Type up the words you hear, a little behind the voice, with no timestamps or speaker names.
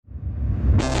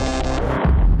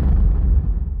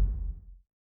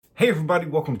Hey everybody,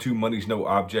 welcome to Money's No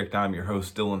Object. I'm your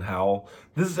host, Dylan Howell.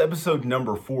 This is episode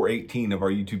number 418 of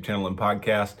our YouTube channel and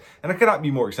podcast, and I could not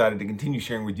be more excited to continue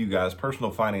sharing with you guys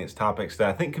personal finance topics that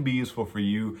I think could be useful for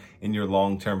you in your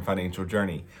long-term financial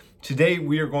journey. Today,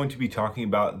 we are going to be talking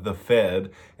about the Fed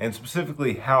and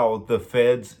specifically how the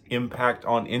Fed's impact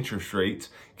on interest rates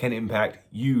can impact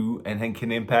you and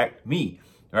can impact me,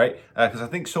 right? Because I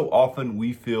think so often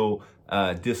we feel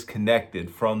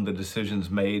disconnected from the decisions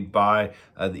made by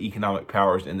the economic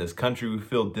powers in this country. We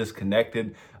feel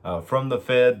disconnected from the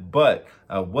Fed, but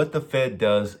what the Fed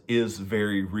does is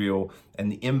very real,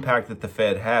 and the impact that the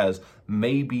Fed has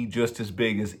may be just as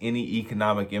big as any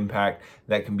economic impact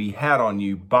that can be had on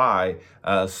you by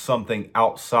something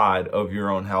outside of your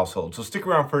own household. So stick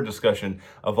around for a discussion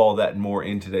of all that and more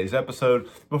in today's episode.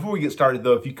 Before we get started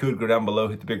though, if you could go down below,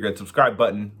 hit the big red subscribe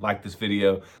button, like this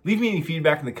video, leave me any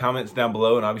feedback in the comments down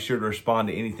below, and I'll be sure to respond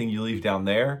to anything you leave down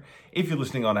there. If you're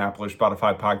listening on Apple or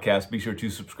Spotify podcasts, be sure to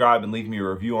subscribe and leave me a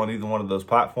review on either one of those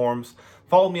platforms.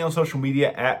 Follow me on social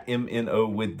media at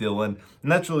MNO with Dylan,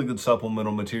 and that's really good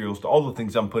supplemental materials to all the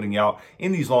things I'm putting out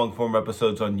in these long form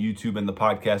episodes on YouTube and the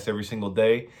podcast every single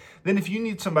day. Then if you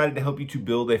need somebody to help you to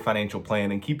build a financial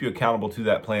plan and keep you accountable to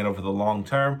that plan over the long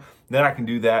term, then I can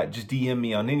do that. Just DM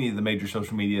me on any of the major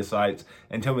social media sites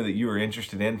and tell me that you are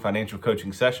interested in financial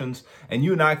coaching sessions, and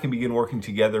you and I can begin working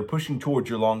together, pushing towards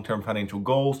your long-term financial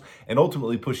goals and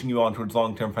ultimately pushing you on towards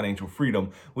long-term financial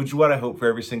freedom, which is what I hope for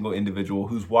every single individual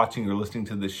who's watching or listening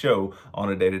to this show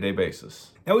on a day-to-day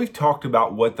basis. Now, we've talked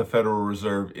about what the Federal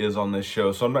Reserve is on this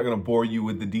show, so I'm not going to bore you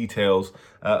with the details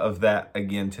of that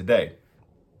again today.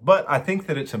 But I think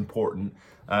that it's important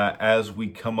as we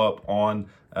come up on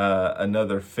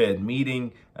another Fed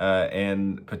meeting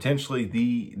and potentially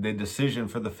the decision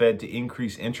for the Fed to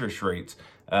increase interest rates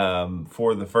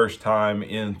for the first time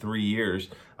in 3 years.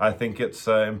 I think it's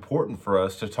important for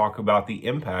us to talk about the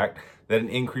impact that an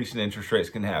increase in interest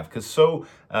rates can have, because so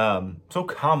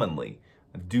commonly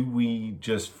do we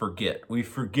just forget. We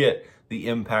forget the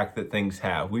impact that things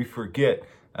have. We forget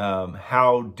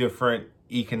how different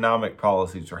economic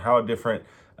policies or how different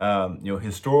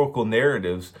historical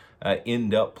narratives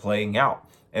end up playing out.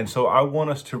 And so I want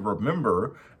us to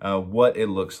remember what it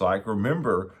looks like,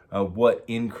 remember what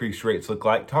increased rates look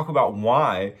like, talk about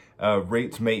why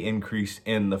rates may increase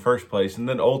in the first place. And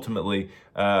then ultimately,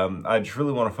 I just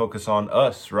really want to focus on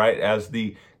us, right? As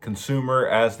the consumer,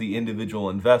 as the individual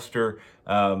investor,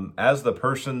 as the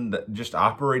person that just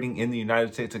operating in the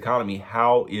United States economy,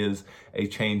 how is a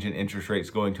change in interest rates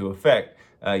going to affect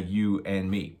you and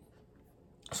me?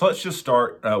 So let's just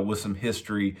start with some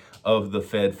history of the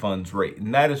Fed funds rate.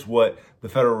 And that is what the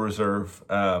Federal Reserve,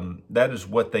 that is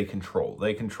what they control.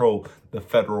 They control the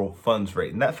federal funds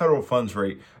rate. And that federal funds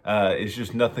rate is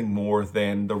just nothing more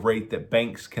than the rate that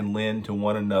banks can lend to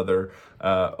one another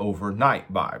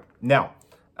overnight by. Now,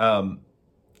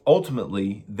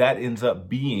 ultimately, that ends up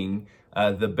being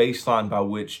the baseline by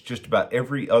which just about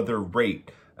every other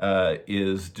rate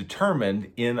is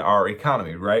determined in our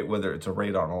economy, right? Whether it's a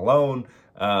rate on a loan,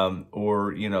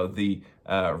 or the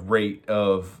rate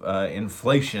of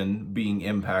inflation being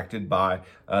impacted by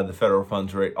the federal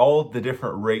funds rate. All the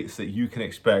different rates that you can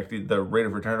expect, the rate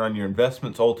of return on your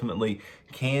investments ultimately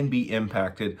can be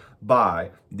impacted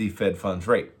by the Fed funds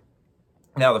rate.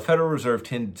 Now, the Federal Reserve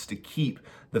tends to keep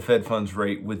the Fed funds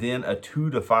rate within a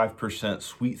 2 to 5%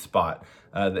 sweet spot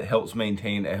that helps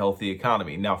maintain a healthy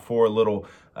economy. Now, for a little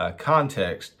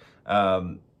context,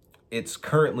 it's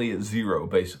currently at zero,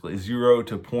 basically 0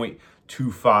 to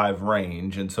 0.25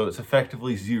 range. And so it's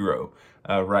effectively zero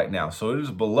right now. So it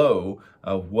is below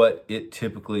what it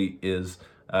typically is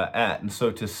at. And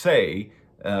so to say,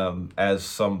 as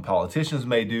some politicians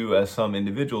may do, as some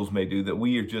individuals may do, that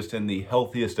we are just in the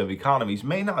healthiest of economies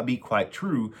may not be quite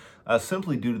true,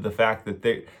 simply due to the fact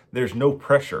that there's no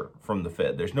pressure from the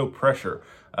Fed. There's no pressure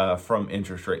from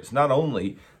interest rates. Not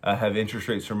only have interest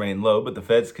rates remained low, but the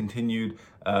Fed's continued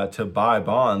to buy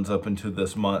bonds up until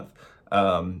this month,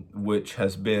 which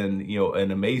has been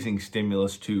an amazing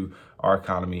stimulus to our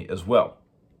economy as well.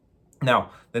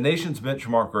 Now, the nation's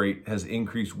benchmark rate has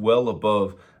increased well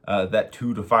above that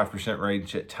 2 to 5%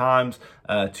 range at times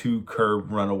to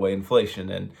curb runaway inflation.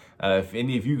 And if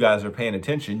any of you guys are paying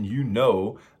attention, you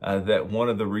know that one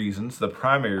of the reasons, the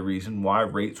primary reason why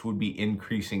rates would be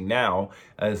increasing now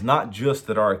is not just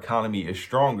that our economy is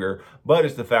stronger, but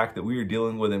it's the fact that we are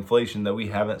dealing with inflation that we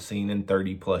haven't seen in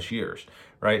 30 plus years,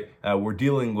 right? We're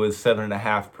dealing with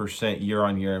 7.5%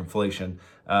 year-on-year inflation,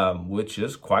 which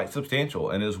is quite substantial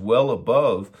and is well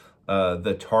above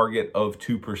the target of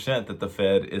 2% that the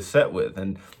Fed is set with.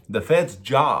 And the Fed's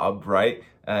job, right,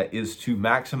 is to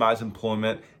maximize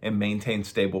employment and maintain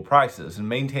stable prices. And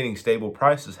maintaining stable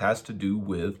prices has to do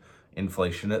with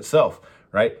inflation itself,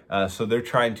 right? So they're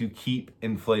trying to keep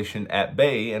inflation at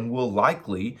bay and will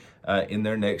likely, in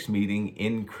their next meeting,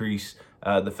 increase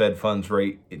the Fed funds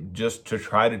rate just to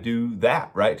try to do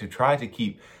that, right? To try to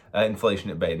keep inflation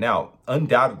at bay. Now,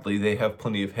 undoubtedly, they have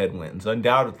plenty of headwinds.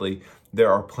 Undoubtedly, there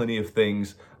are plenty of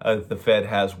things the Fed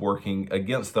has working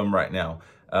against them right now.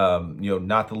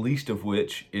 Not the least of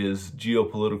which is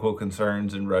geopolitical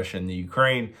concerns in Russia and the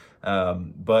Ukraine,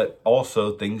 but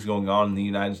also things going on in the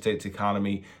United States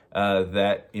economy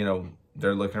that,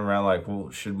 they're looking around like, well,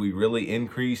 should we really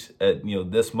increase at,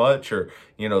 this much? Or,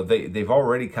 they've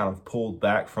already kind of pulled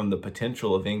back from the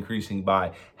potential of increasing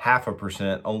by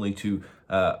 0.5% only to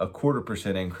a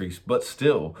 0.25% increase, but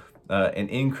still, an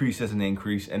increase is an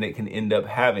increase, and it can end up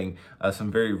having some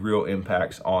very real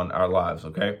impacts on our lives,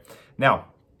 okay? Now,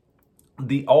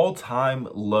 the all-time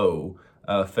low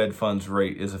Fed funds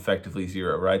rate is effectively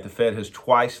zero, right? The Fed has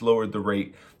twice lowered the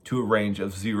rate to a range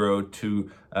of 0 to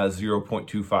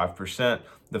 0.25%.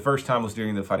 The first time was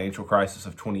during the financial crisis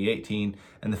of 2018,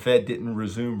 and the Fed didn't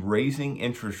resume raising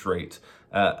interest rates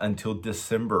until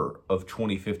December of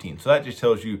 2015. So that just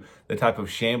tells you the type of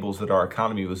shambles that our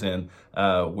economy was in,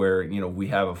 where, we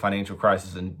have a financial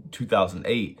crisis in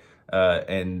 2008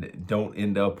 and don't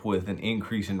end up with an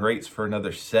increase in rates for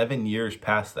another 7 years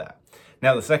past that.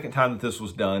 Now, the second time that this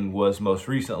was done was most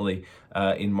recently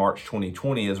in March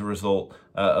 2020 as a result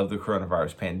of the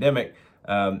coronavirus pandemic.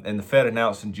 And the Fed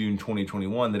announced in June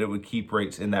 2021 that it would keep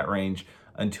rates in that range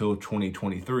until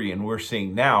 2023. And we're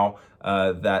seeing now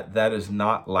that is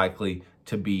not likely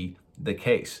to be the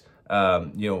case.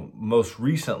 Most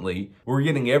recently, we're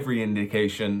getting every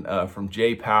indication from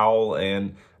Jay Powell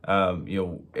and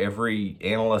every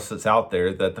analyst that's out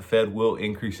there that the Fed will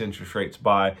increase interest rates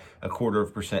by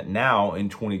 0.25% now in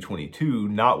 2022,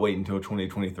 not wait until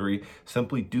 2023,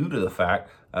 simply due to the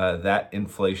fact that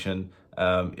inflation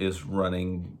is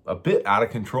running a bit out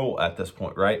of control at this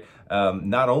point, right?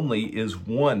 Not only is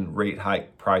one rate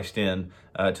hike priced in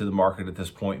to the market at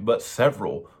this point, but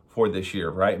several for this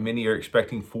year, right? Many are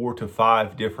expecting 4 to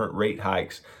 5 different rate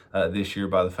hikes this year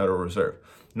by the Federal Reserve.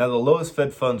 Now, the lowest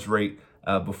Fed funds rate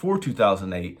before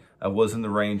 2008 was in the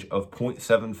range of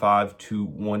 0.75 to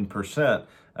 1%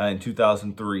 in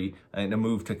 2003 in a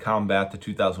move to combat the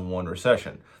 2001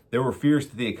 recession. There were fears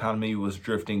that the economy was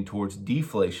drifting towards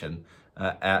deflation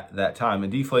at that time.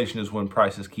 And deflation is when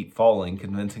prices keep falling,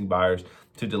 convincing buyers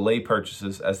to delay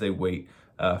purchases as they wait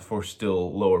for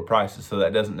still lower prices. So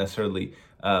that doesn't necessarily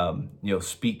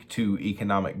speak to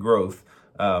economic growth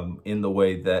in the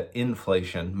way that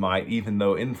inflation might, even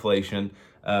though inflation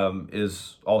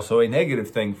is also a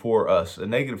negative thing for us, a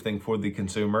negative thing for the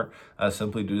consumer,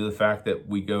 simply due to the fact that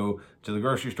we go to the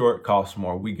grocery store, it costs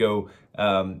more. We go,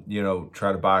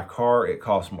 try to buy a car, it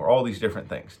costs more, all these different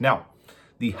things. Now,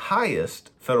 the highest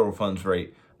federal funds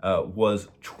rate was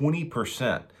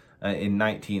 20% in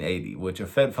 1980, which a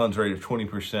Fed funds rate of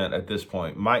 20% at this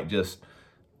point might just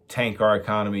tank our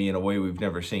economy in a way we've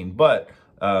never seen. But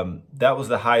that was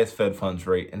the highest Fed funds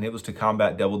rate, and it was to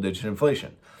combat double-digit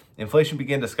inflation. Inflation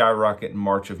began to skyrocket in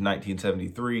March of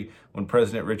 1973 when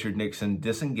President Richard Nixon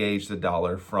disengaged the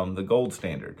dollar from the gold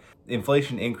standard.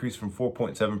 Inflation increased from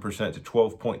 4.7% to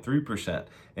 12.3%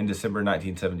 in December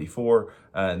 1974.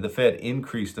 The Fed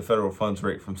increased the federal funds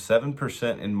rate from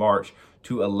 7% in March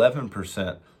to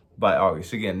 11% by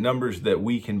August. Again, numbers that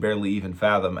we can barely even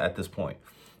fathom at this point.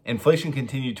 Inflation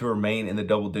continued to remain in the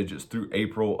double digits through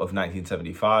April of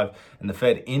 1975, and the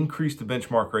Fed increased the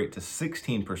benchmark rate to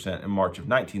 16% in March of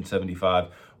 1975,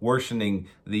 worsening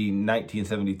the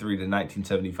 1973 to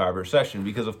 1975 recession.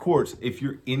 Because, of course, if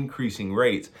you're increasing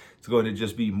rates, it's going to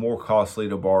just be more costly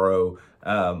to borrow,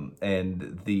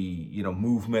 and the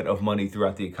movement of money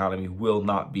throughout the economy will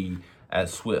not be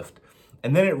as swift.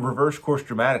 And then it reversed course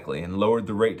dramatically and lowered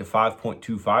the rate to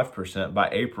 5.25% by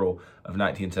April of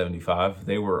 1975.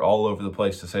 They were all over the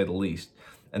place, to say the least.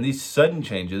 And these sudden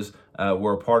changes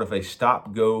were a part of a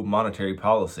stop-go monetary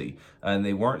policy, and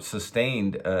they weren't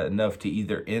sustained enough to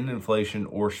either end inflation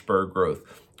or spur growth.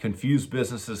 Confused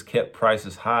businesses kept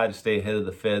prices high to stay ahead of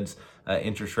the Fed's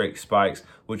interest rate spikes,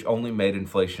 which only made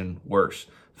inflation worse.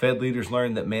 Fed leaders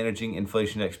learned that managing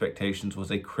inflation expectations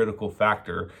was a critical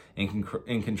factor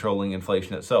in controlling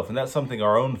inflation itself. And that's something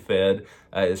our own Fed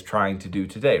is trying to do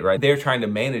today, right? They're trying to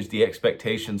manage the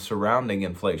expectations surrounding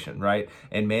inflation, right?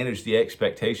 And manage the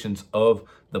expectations of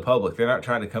the public. They're not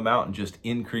trying to come out and just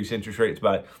increase interest rates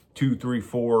by 2, 3,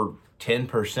 4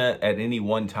 10% at any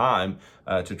one time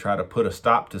to try to put a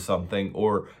stop to something,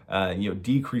 or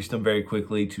decrease them very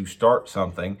quickly to start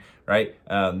something, right?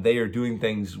 They are doing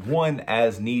things, one,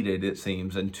 as needed, it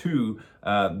seems, and two,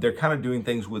 they're kind of doing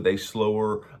things with a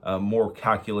slower, more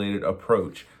calculated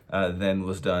approach than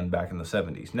was done back in the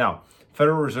 70s. Now,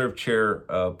 Federal Reserve Chair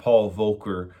Paul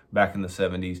Volcker back in the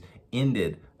 70s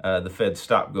ended the Fed's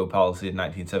stop-go policy in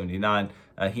 1979.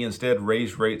 He instead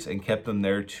raised rates and kept them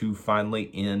there to finally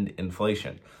end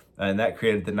inflation. And that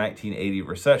created the 1980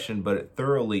 recession, but it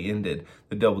thoroughly ended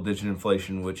the double-digit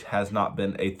inflation, which has not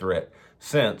been a threat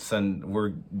since, and we're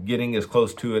getting as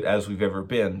close to it as we've ever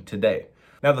been today.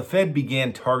 Now, the Fed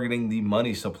began targeting the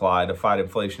money supply to fight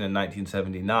inflation in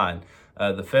 1979.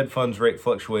 The Fed funds rate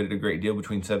fluctuated a great deal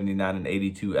between 79 and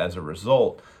 82 as a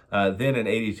result. Then in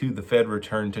 82, the Fed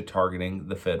returned to targeting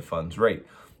the Fed funds rate.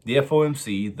 The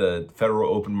FOMC, the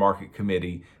Federal Open Market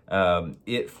Committee,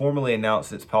 it formally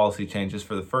announced its policy changes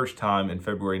for the first time in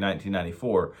February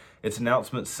 1994. Its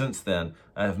announcements since then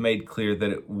have made clear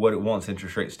that what it wants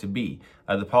interest rates to be.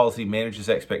 The policy manages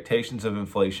expectations of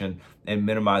inflation and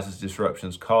minimizes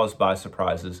disruptions caused by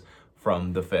surprises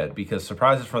from the Fed, because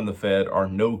surprises from the Fed are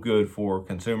no good for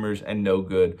consumers and no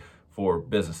good for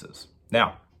businesses.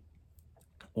 Now,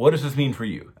 what does this mean for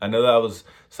you? I know that was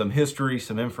some history,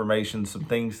 some information, some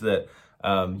things that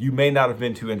you may not have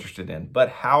been too interested in, but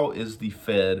how is the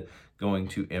Fed going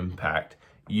to impact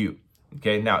you?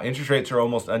 Okay, now interest rates are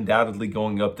almost undoubtedly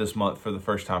going up this month for the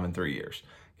first time in 3 years.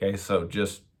 Okay, so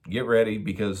just get ready,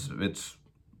 because it's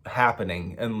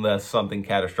happening unless something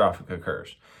catastrophic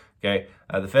occurs. Okay,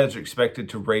 the Feds are expected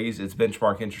to raise its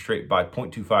benchmark interest rate by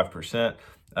 0.25%.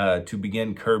 To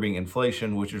begin curbing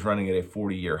inflation, which is running at a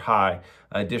 40-year high.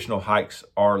 Additional hikes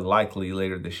are likely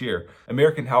later this year.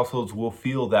 American households will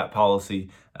feel that policy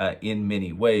in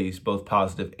many ways, both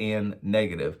positive and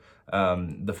negative.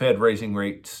 The Fed raising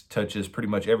rates touches pretty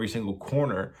much every single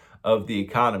corner of the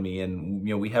economy, and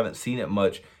we haven't seen it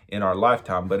much in our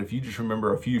lifetime. But if you just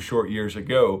remember a few short years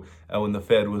ago when the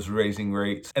Fed was raising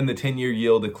rates and the 10-year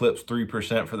yield eclipsed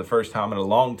 3% for the first time in a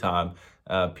long time,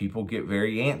 people get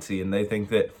very antsy and they think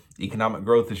that economic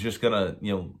growth is just going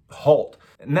to, halt.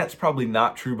 And that's probably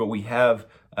not true, but we have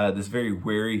this very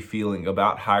wary feeling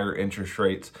about higher interest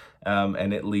rates,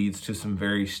 and it leads to some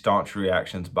very staunch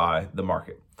reactions by the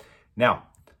market. Now,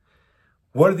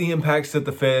 what are the impacts that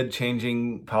the Fed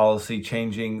changing policy,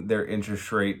 changing their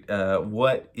interest rate?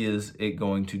 What is it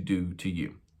going to do to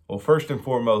you? Well, first and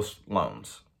foremost,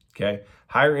 loans. Okay,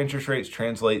 higher interest rates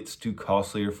translates to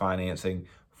costlier financing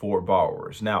for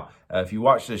borrowers. Now, if you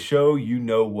watch this show, you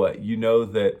know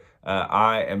that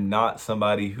I am not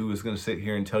somebody who is going to sit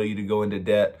here and tell you to go into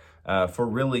debt for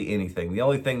really anything. The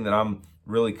only thing that I'm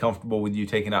really comfortable with you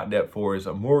taking out debt for is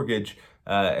a mortgage,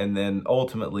 and then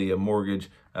ultimately a mortgage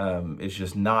is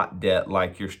just not debt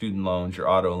like your student loans, your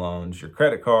auto loans, your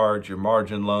credit cards, your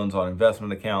margin loans on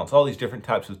investment accounts, all these different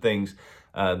types of things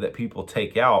that people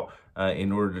take out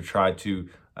in order to try to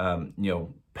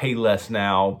pay less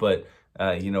now, but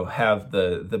have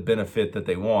the benefit that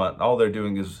they want. All they're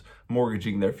doing is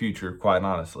mortgaging their future, quite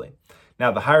honestly.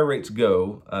 Now, the higher rates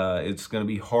go, it's going to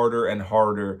be harder and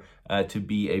harder to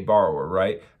be a borrower,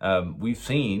 right? We've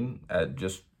seen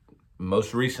just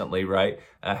most recently, right?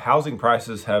 Housing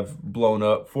prices have blown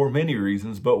up for many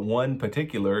reasons, but one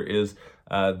particular is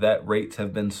that rates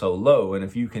have been so low. And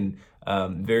if you can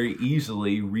very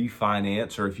easily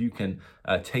refinance, or if you can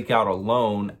take out a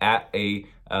loan at a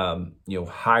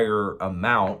higher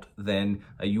amount than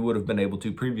you would have been able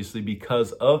to previously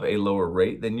because of a lower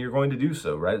rate, then you're going to do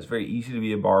so, right? It's very easy to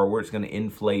be a borrower. It's going to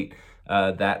inflate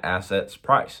that asset's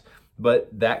price.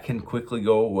 But that can quickly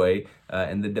go away,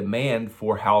 and the demand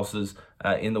for houses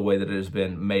in the way that it has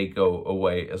been may go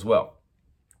away as well.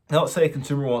 Now, let's say a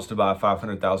consumer wants to buy a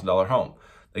 $500,000 home.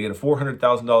 They get a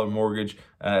 $400,000 mortgage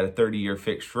at a 30-year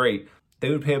fixed rate. They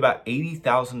would pay about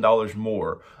 $80,000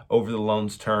 more over the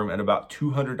loan's term and about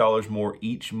 $200 more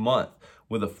each month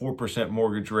with a 4%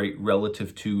 mortgage rate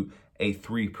relative to a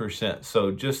 3%.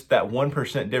 So just that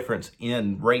 1% difference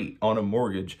in rate on a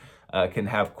mortgage can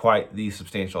have quite the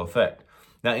substantial effect.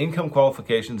 Now, income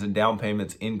qualifications and down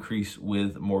payments increase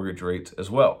with mortgage rates as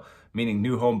well, meaning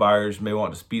new home buyers may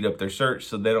want to speed up their search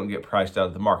so they don't get priced out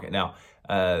of the market. Now,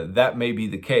 that may be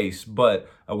the case, but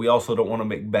we also don't want to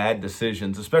make bad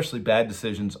decisions, especially bad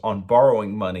decisions on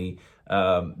borrowing money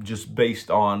just based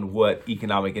on what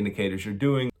economic indicators are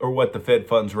doing or what the Fed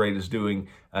funds rate is doing.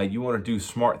 You want to do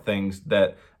smart things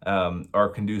that are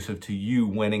conducive to you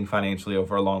winning financially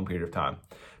over a long period of time.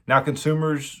 Now,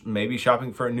 consumers may be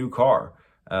shopping for a new car,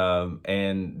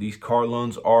 and these car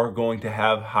loans are going to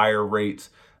have higher rates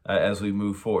as we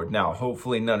move forward. Now,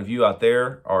 hopefully none of you out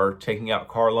there are taking out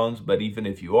car loans, but even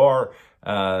if you are,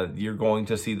 you're going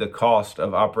to see the cost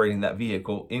of operating that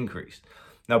vehicle increase.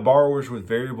 Now, borrowers with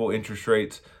variable interest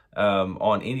rates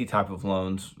on any type of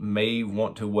loans may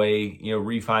want to weigh,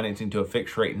 refinancing to a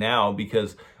fixed rate now,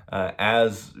 because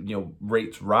as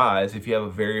rates rise, if you have a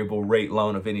variable rate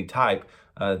loan of any type,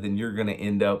 then you're going to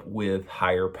end up with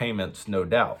higher payments, no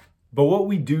doubt. But what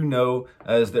we do know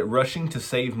is that rushing to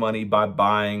save money by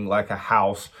buying like a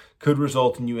house could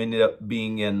result in you ended up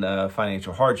being in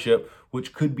financial hardship,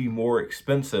 which could be more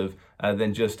expensive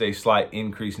than just a slight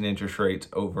increase in interest rates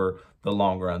over the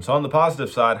long run. So on the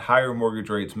positive side, higher mortgage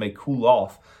rates may cool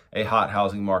off a hot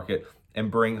housing market and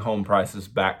bring home prices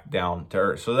back down to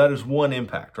earth. So that is one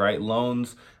impact, right?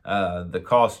 Loans, the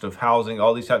cost of housing,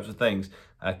 all these types of things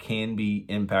can be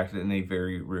impacted in a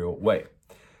very real way.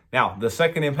 Now, the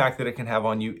second impact that it can have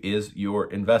on you is your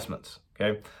investments,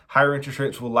 okay? Higher interest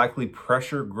rates will likely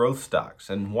pressure growth stocks.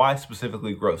 And why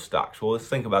specifically growth stocks? Well, let's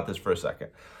think about this for a second.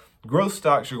 Growth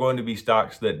stocks are going to be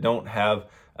stocks that don't have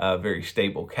very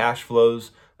stable cash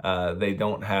flows. They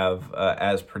don't have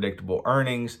as predictable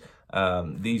earnings.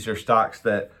 These are stocks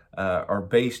that are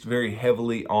based very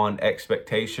heavily on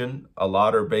expectation. A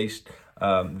lot are based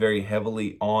very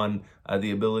heavily on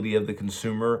the ability of the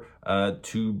consumer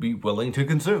to be willing to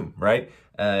consume, right?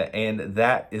 And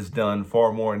that is done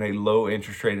far more in a low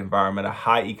interest rate environment, a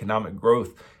high economic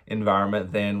growth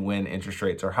environment, than when interest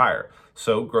rates are higher.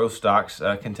 So growth stocks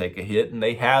can take a hit, and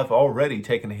they have already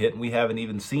taken a hit, and we haven't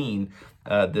even seen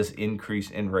this increase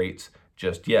in rates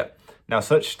just yet. Now,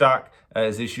 such stock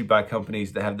is issued by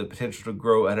companies that have the potential to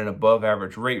grow at an above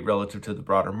average rate relative to the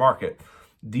broader market.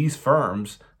 These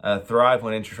firms thrive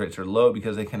when interest rates are low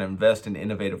because they can invest in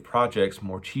innovative projects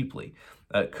more cheaply.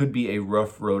 It could be a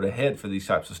rough road ahead for these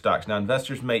types of stocks. Now,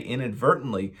 investors may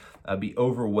inadvertently be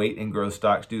overweight in growth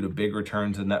stocks due to big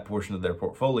returns in that portion of their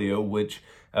portfolio, which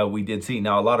we did see.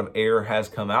 Now, a lot of air has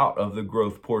come out of the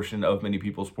growth portion of many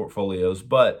people's portfolios,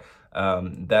 but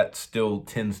that still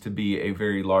tends to be a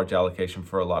very large allocation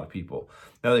for a lot of people.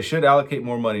 Now, they should allocate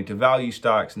more money to value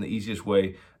stocks, and the easiest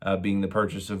way being the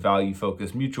purchase of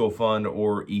value-focused mutual fund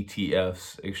or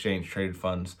ETFs, exchange-traded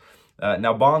funds.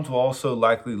 Now, bonds will also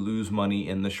likely lose money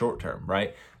in the short term,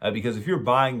 right? Because if you're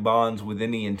buying bonds with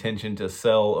any intention to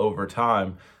sell over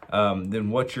time,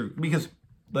 then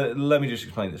let me just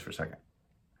explain this for a second.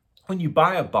 When you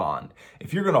buy a bond,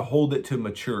 if you're going to hold it to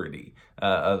maturity,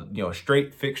 a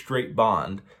straight fixed rate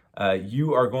bond,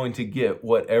 you are going to get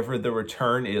whatever the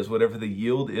return is, whatever the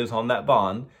yield is on that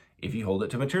bond, if you hold it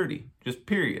to maturity, just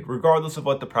period. Regardless of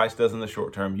what the price does in the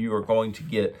short term, you are going to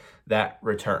get that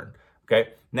return,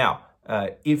 okay? Now,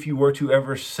 if you were to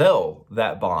ever sell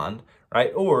that bond,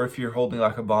 right, or if you're holding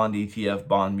like a bond ETF,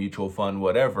 bond mutual fund,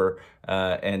 whatever,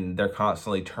 and they're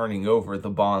constantly turning over the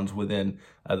bonds within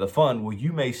the fund, well,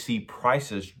 you may see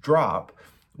prices drop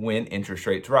when interest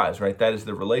rates rise, right? That is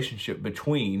the relationship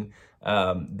between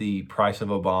the price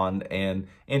of a bond and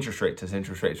interest rates. As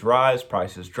interest rates rise,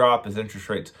 prices drop. As interest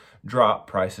rates drop,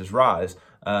 prices rise.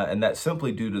 And that's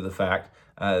simply due to the fact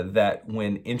that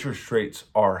when interest rates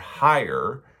are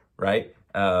higher, right,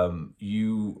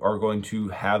 you are going to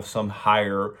have some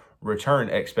higher return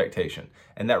expectation.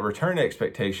 And that return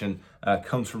expectation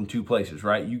comes from two places,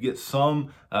 right? You get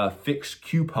some fixed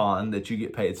coupon that you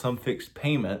get paid, some fixed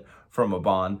payment from a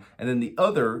bond. And then the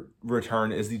other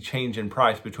return is the change in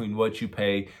price between what you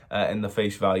pay and the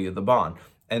face value of the bond.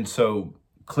 And so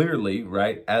clearly,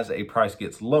 right, as a price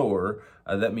gets lower,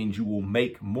 that means you will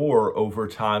make more over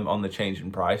time on the change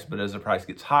in price. But as the price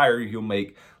gets higher, you'll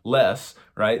make less,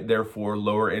 right? Therefore,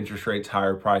 lower interest rates,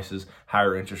 higher prices,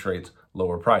 higher interest rates,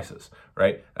 lower prices,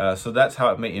 right? So that's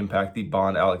how it may impact the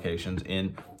bond allocations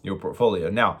in your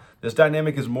portfolio. Now, this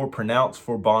dynamic is more pronounced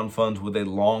for bond funds with a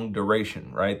long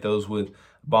duration, right? Those with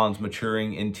bonds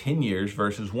maturing in 10 years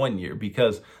versus 1 year,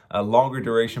 because longer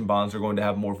duration bonds are going to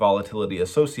have more volatility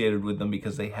associated with them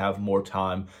because they have more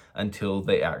time until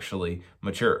they actually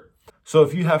mature. So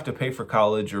if you have to pay for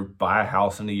college or buy a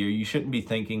house in a year, you shouldn't be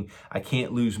thinking, I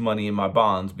can't lose money in my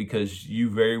bonds, because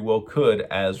you very well could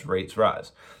as rates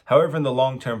rise. However, in the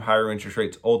long term, higher interest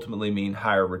rates ultimately mean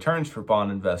higher returns for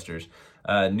bond investors.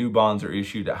 New bonds are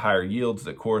issued at higher yields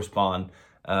that correspond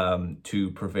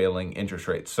to prevailing interest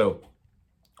rates. So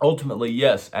ultimately,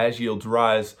 yes, as yields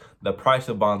rise, the price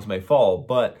of bonds may fall,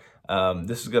 but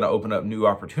this is going to open up new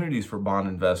opportunities for bond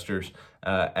investors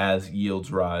as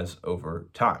yields rise over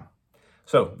time.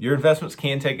 So your investments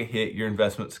can take a hit. Your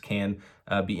investments can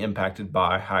be impacted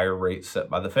by higher rates set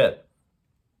by the Fed.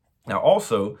 Now,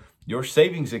 also, your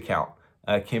savings account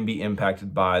can be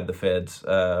impacted by the Fed's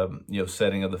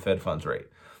setting of the Fed funds rate.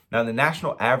 Now, the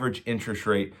national average interest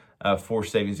rate for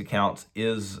savings accounts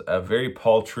is a very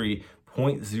paltry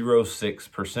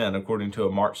 0.06%, according to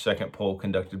a March 2nd poll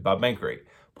conducted by Bankrate.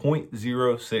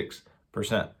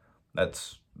 0.06%.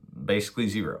 That's basically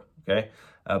zero, okay?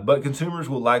 But consumers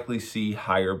will likely see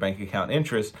higher bank account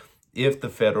interest if the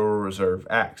Federal Reserve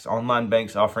acts. Online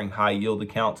banks offering high yield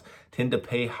accounts tend to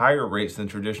pay higher rates than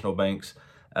traditional banks,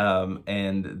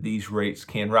 and these rates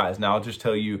can rise. Now, I'll just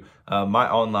tell you,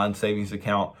 my online savings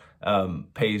account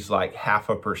pays like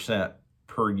 0.5%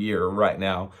 per year right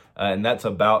now, and that's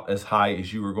about as high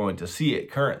as you are going to see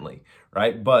it currently,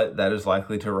 right? But that is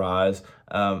likely to rise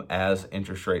as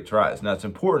interest rates rise. Now, it's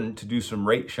important to do some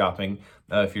rate shopping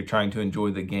if you're trying to enjoy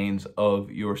the gains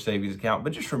of your savings account.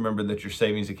 But just remember that your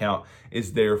savings account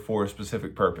is there for a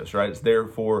specific purpose, right? It's there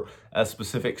for a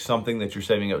specific something that you're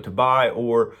saving up to buy,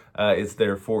 or it's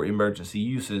there for emergency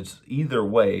usage. Either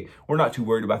way, we're not too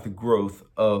worried about the growth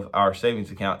of our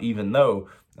savings account, even though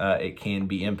it can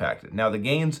be impacted. Now, the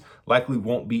gains likely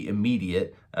won't be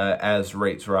immediate as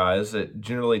rates rise. It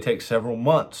generally takes several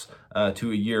months to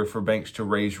a year for banks to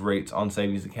raise rates on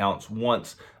savings accounts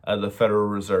once the Federal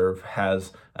Reserve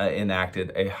has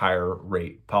enacted a higher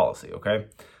rate policy, okay?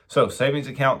 So savings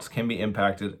accounts can be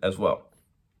impacted as well.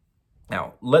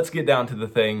 Now, let's get down to the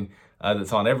thing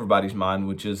that's on everybody's mind,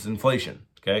 which is inflation,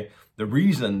 okay? The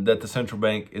reason that the central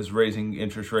bank is raising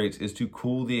interest rates is to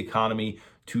cool the economy,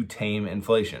 to tame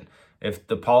inflation. If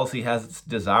the policy has its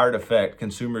desired effect,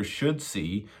 consumers should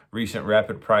see recent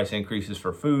rapid price increases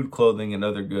for food, clothing, and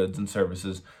other goods and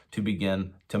services to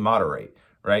begin to moderate,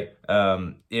 right?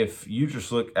 If you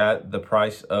just look at the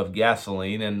price of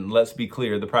gasoline, and let's be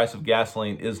clear, the price of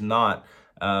gasoline is not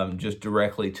just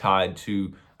directly tied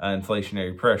to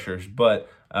inflationary pressures, but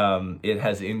it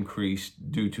has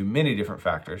increased due to many different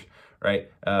factors,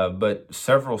 right? But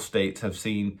several states have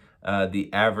seen the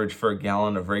average for a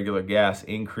gallon of regular gas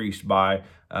increased by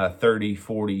 30,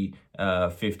 40,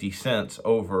 50 cents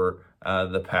over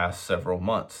the past several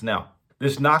months. Now,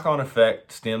 this knock-on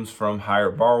effect stems from higher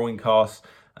borrowing costs.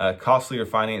 Costlier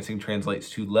financing translates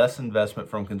to less investment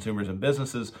from consumers and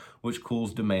businesses, which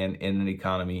cools demand in an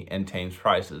economy and tames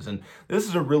prices. And this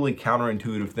is a really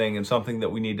counterintuitive thing and something that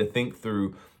we need to think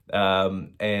through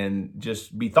and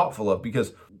just be thoughtful of,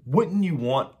 because wouldn't you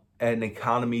want an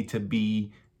economy to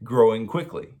be growing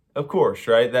quickly? Of course,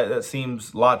 right? That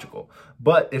seems logical.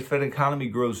 But if an economy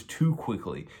grows too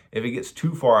quickly, if it gets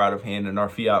too far out of hand in our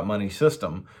fiat money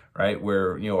system, right,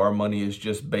 where our money is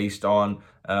just based on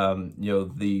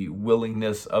the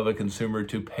willingness of a consumer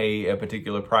to pay a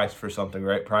particular price for something,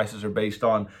 right? Prices are based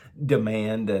on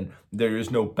demand, and there is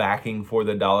no backing for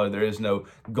the dollar. There is no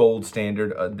gold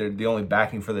standard. The only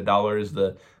backing for the dollar is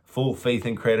the full faith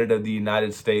and credit of the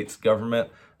United States government.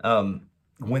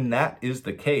 When that is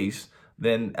the case,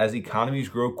 then as economies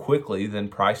grow quickly, then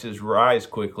prices rise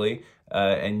quickly,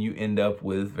 and you end up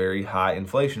with very high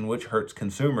inflation, which hurts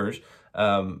consumers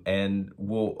and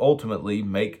will ultimately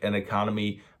make an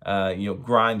economy,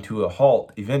 grind to a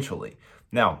halt eventually.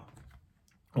 Now,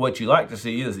 what you like to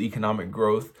see is economic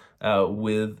growth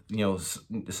with,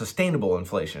 sustainable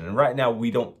inflation. And right now we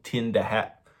don't seem to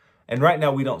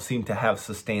have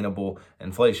sustainable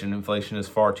inflation. Inflation is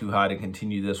far too high to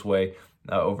continue this way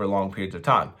over long periods of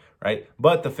time, right?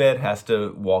 But the Fed has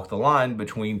to walk the line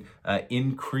between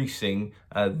increasing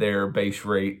their base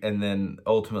rate and then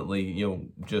ultimately,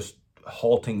 just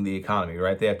halting the economy,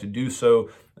 right? They have to do so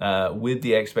with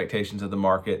the expectations of the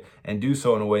market and do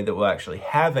so in a way that will actually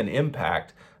have an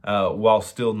impact while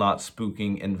still not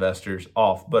spooking investors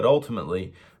off. But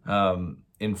ultimately,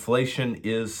 inflation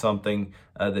is something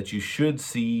that you should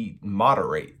see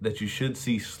moderate, that you should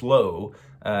see slow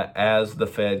as the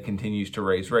Fed continues to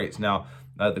raise rates. Now,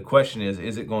 the question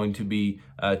is it going to be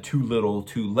too little,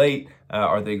 too late?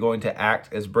 Are they going to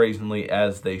act as brazenly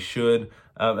as they should?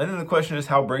 And then the question is,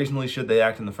 how brazenly should they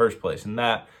act in the first place? And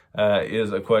that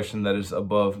is a question that is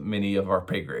above many of our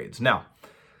pay grades. Now,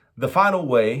 the final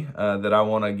way that I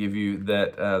want to give you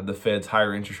that the Fed's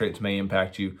higher interest rates may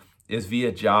impact you is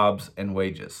via jobs and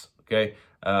wages, okay?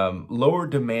 Lower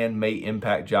demand may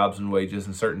impact jobs and wages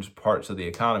in certain parts of the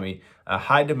economy. A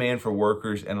high demand for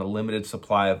workers and a limited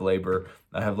supply of labor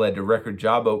have led to record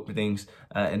job openings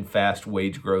and fast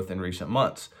wage growth in recent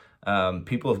months.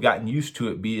 People have gotten used to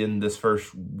it being this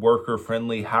first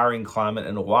worker-friendly hiring climate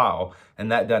in a while,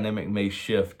 and that dynamic may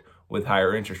shift with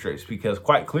higher interest rates, because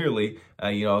quite clearly,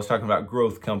 I was talking about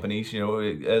growth companies.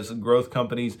 As growth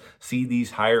companies see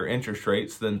these higher interest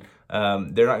rates, then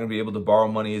they're not going to be able to borrow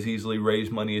money as easily,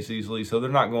 raise money as easily. So they're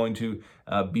not going to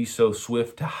be so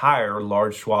swift to hire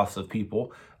large swaths of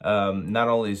people. Not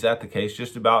only is that the case,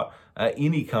 just about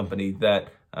any company that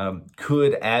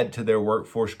could add to their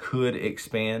workforce, could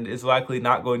expand, is likely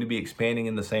not going to be expanding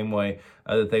in the same way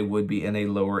that they would be in a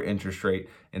lower interest rate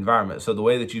environment. So the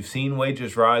way that you've seen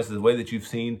wages rise, the way that you've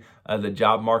seen the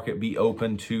job market be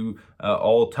open to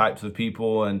all types of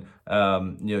people, and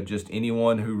just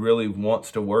anyone who really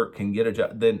wants to work can get a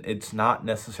job, then it's not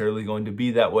necessarily going to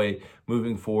be that way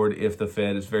moving forward if the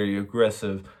Fed is very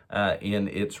aggressive in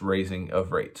its raising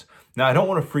of rates. Now, I don't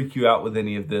want to freak you out with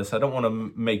any of this. I don't want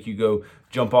to make you go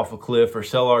jump off a cliff or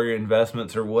sell all your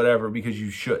investments or whatever, because you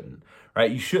shouldn't, right?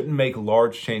 You shouldn't make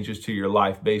large changes to your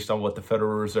life based on what the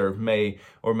Federal Reserve may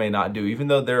or may not do. Even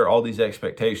though there are all these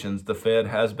expectations, the Fed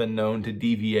has been known to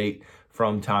deviate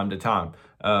from time to time.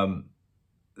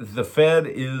 The Fed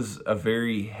is a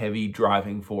very heavy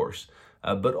driving force,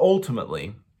 but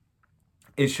ultimately,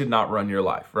 it should not run your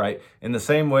life, right? In the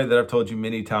same way that I've told you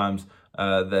many times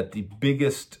that the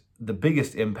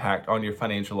biggest impact on your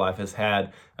financial life has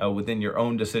had within your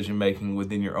own decision making,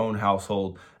 within your own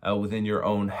household, within your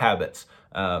own habits.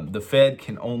 The Fed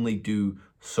can only do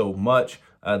so much.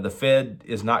 The Fed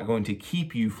is not going to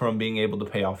keep you from being able to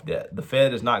pay off debt. The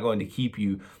Fed is not going to keep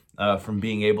you from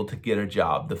being able to get a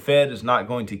job. The Fed is not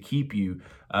going to keep you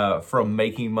from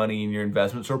making money in your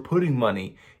investments or putting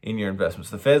money in your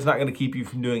investments. The Fed's not going to keep you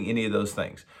from doing any of those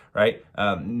things, right?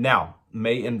 Now,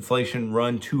 may inflation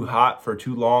run too hot for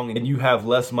too long and you have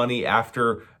less money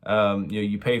after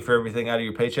you pay for everything out of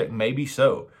your paycheck? Maybe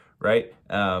so, right?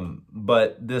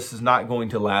 But this is not going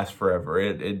to last forever.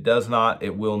 It does not,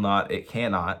 it will not, it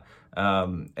cannot.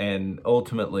 And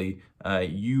ultimately,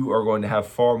 you are going to have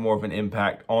far more of an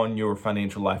impact on your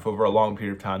financial life over a long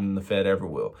period of time than the Fed ever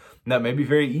will. And that may be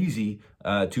very easy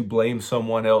to blame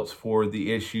someone else for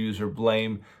the issues or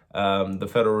blame the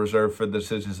Federal Reserve for the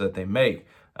decisions that they make.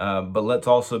 But let's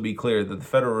also be clear that the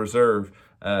Federal Reserve,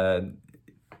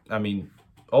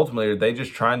 ultimately, are they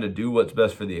just trying to do what's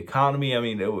best for the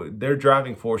economy? Their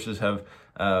driving forces have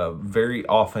very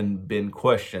often been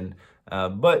questioned.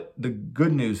 But the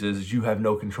good news is you have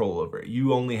no control over it.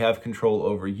 You only have control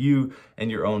over you and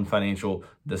your own financial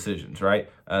decisions, right?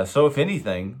 So if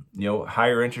anything,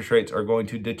 higher interest rates are going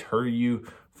to deter you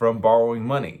from borrowing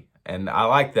money. And I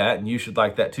like that, and you should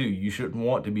like that too. You shouldn't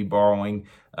want to be borrowing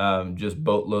just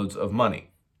boatloads of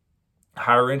money.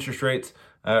 Higher interest rates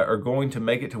are going to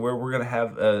make it to where we're going to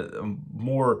have a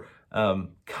more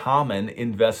common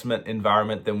investment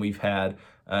environment than we've had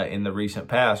in the recent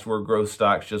past, where growth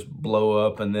stocks just blow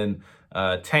up and then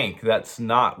tank. That's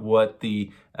not what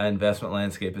the investment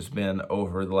landscape has been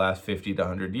over the last 50 to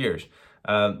 100 years.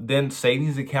 Then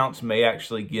savings accounts may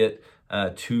actually get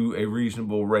to a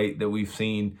reasonable rate that we've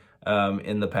seen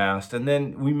in the past. And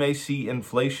then we may see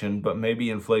inflation, but maybe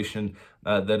inflation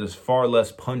that is far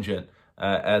less pungent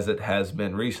as it has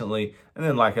been recently. And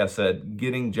then, like I said,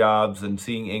 getting jobs and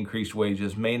seeing increased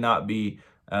wages may not be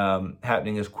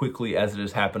happening as quickly as it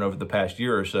has happened over the past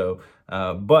year or so.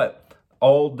 But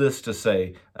all this to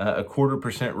say, a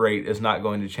 0.25% rate is not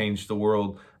going to change the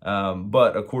world,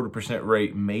 but a 0.25%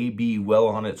 rate may be well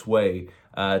on its way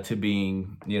to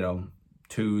being,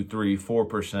 2, 3,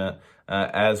 4%,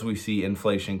 as we see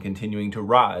inflation continuing to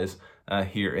rise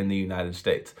here in the United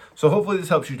States. So hopefully this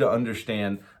helps you to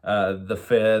understand the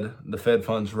Fed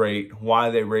funds rate, why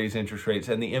they raise interest rates,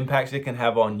 and the impacts it can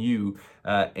have on you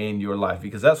and your life.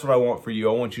 Because that's what I want for you.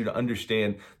 I want you to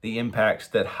understand the impacts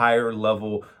that higher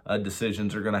level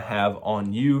decisions are going to have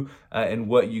on you and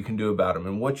what you can do about them.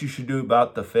 And what you should do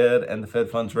about the Fed and the Fed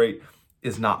funds rate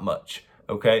is not much.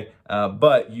 Okay,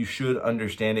 but you should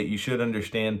understand it. You should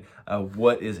understand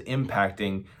what is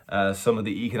impacting some of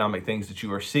the economic things that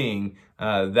you are seeing.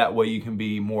 That way you can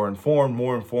be more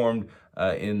informed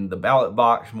in the ballot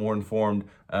box, more informed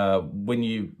when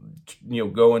you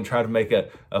go and try to make a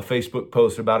Facebook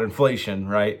post about inflation,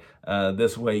 right?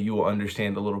 This way you will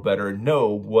understand a little better and know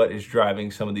what is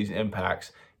driving some of these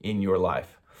impacts in your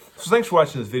life. So thanks for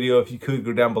watching this video. If you could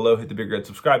go down below, hit the big red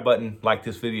subscribe button, like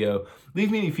this video, leave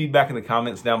me any feedback in the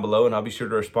comments down below, and I'll be sure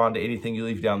to respond to anything you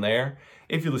leave down there.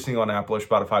 If you're listening on Apple or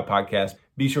Spotify podcast,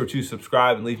 be sure to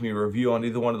subscribe and leave me a review on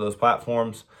either one of those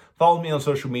platforms. Follow me on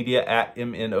social media at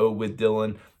MNO with Dylan.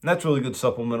 And that's really good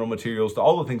supplemental materials to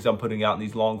all the things I'm putting out in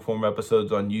these long form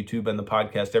episodes on YouTube and the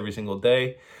podcast every single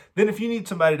day. Then if you need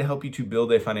somebody to help you to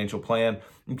build a financial plan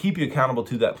and keep you accountable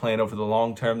to that plan over the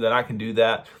long term, then I can do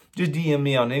that. Just DM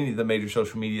me on any of the major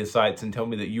social media sites and tell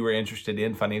me that you are interested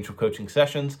in financial coaching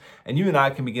sessions, and you and I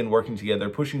can begin working together,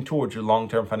 pushing towards your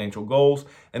long-term financial goals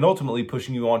and ultimately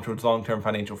pushing you on towards long-term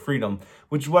financial freedom,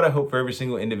 which is what I hope for every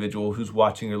single individual who's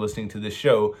watching or listening to this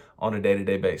show on a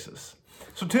day-to-day basis.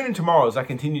 So tune in tomorrow as I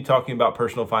continue talking about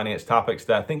personal finance topics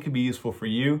that I think could be useful for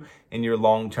you in your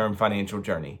long-term financial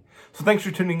journey. So thanks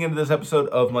for tuning into this episode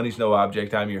of Money's No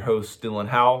Object. I'm your host, Dylan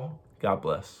Howell. God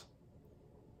bless.